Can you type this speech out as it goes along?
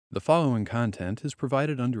The following content is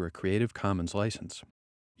provided under a Creative Commons license.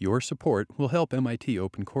 Your support will help MIT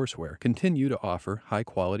OpenCourseware continue to offer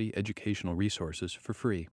high-quality educational resources for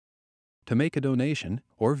free. To make a donation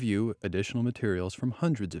or view additional materials from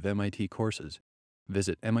hundreds of MIT courses,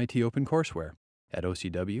 visit MIT OpenCourseware at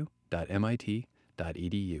ocw.mit.edu.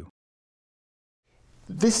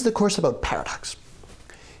 This is a course about paradox.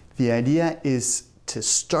 The idea is to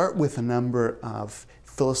start with a number of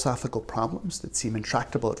philosophical problems that seem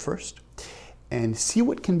intractable at first and see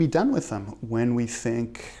what can be done with them when we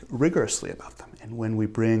think rigorously about them and when we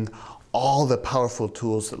bring all the powerful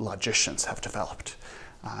tools that logicians have developed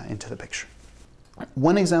into the picture.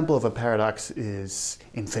 One example of a paradox is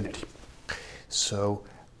infinity. So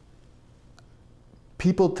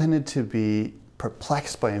people tended to be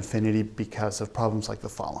perplexed by infinity because of problems like the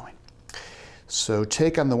following. So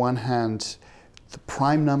take on the one hand the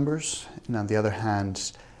prime numbers, and on the other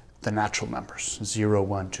hand the natural numbers, 0,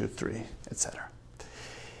 1, 2, 3, etc.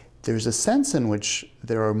 There's a sense in which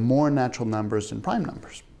there are more natural numbers than prime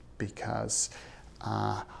numbers because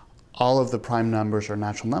all of the prime numbers are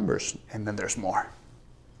natural numbers, and then there's more.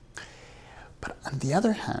 But on the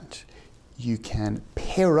other hand, you can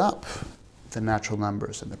pair up the natural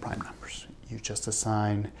numbers and the prime numbers. You just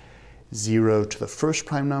assign 0 to the first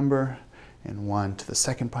prime number, and 1 to the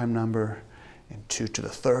second prime number, and 2 to the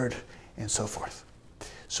third, and so forth.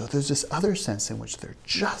 So there's this other sense in which there are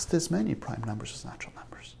just as many prime numbers as natural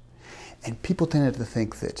numbers. And people tended to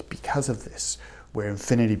think that because of this, where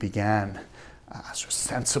infinity began, a sort of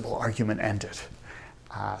sensible argument ended.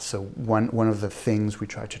 So one of the things we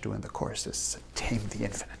try to do in the course is tame the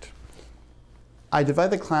infinite. I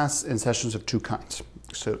divide the class in sessions of two kinds.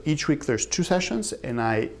 So each week there's 2 sessions, and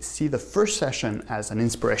I see the first session as an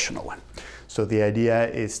inspirational one. So the idea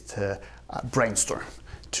is to brainstorm,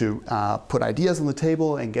 to put ideas on the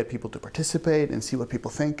table and get people to participate and see what people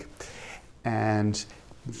think. And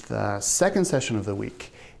the second session of the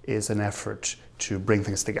week is an effort to bring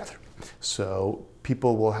things together. So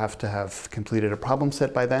people will have to have completed a problem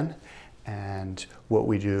set by then, and what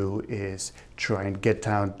we do is try and get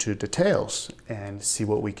down to details and see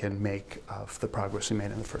what we can make of the progress we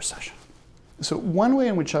made in the first session. So one way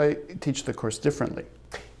in which I teach the course differently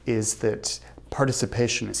is that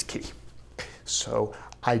participation is key. So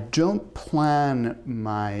I don't plan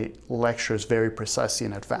my lectures very precisely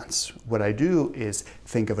in advance. What I do is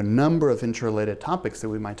think of a number of interrelated topics that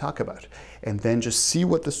we might talk about, and then just see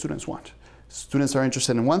what the students want. Students are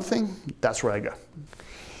interested in one thing, that's where I go.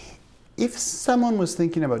 If someone was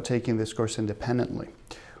thinking about taking this course independently,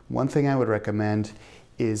 one thing I would recommend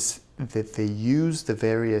is that they use the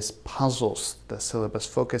various puzzles the syllabus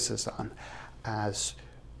focuses on as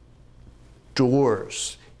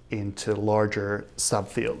doors into larger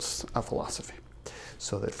subfields of philosophy.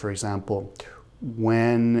 So that, for example,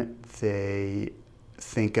 when they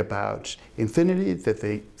think about infinity, that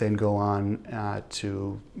they then go on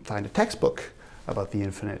to find a textbook about the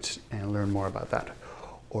infinite and learn more about that.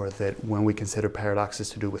 Or that when we consider paradoxes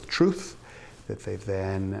to do with truth, that they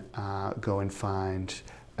then go and find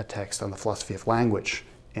a text on the philosophy of language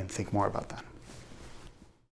and think more about that.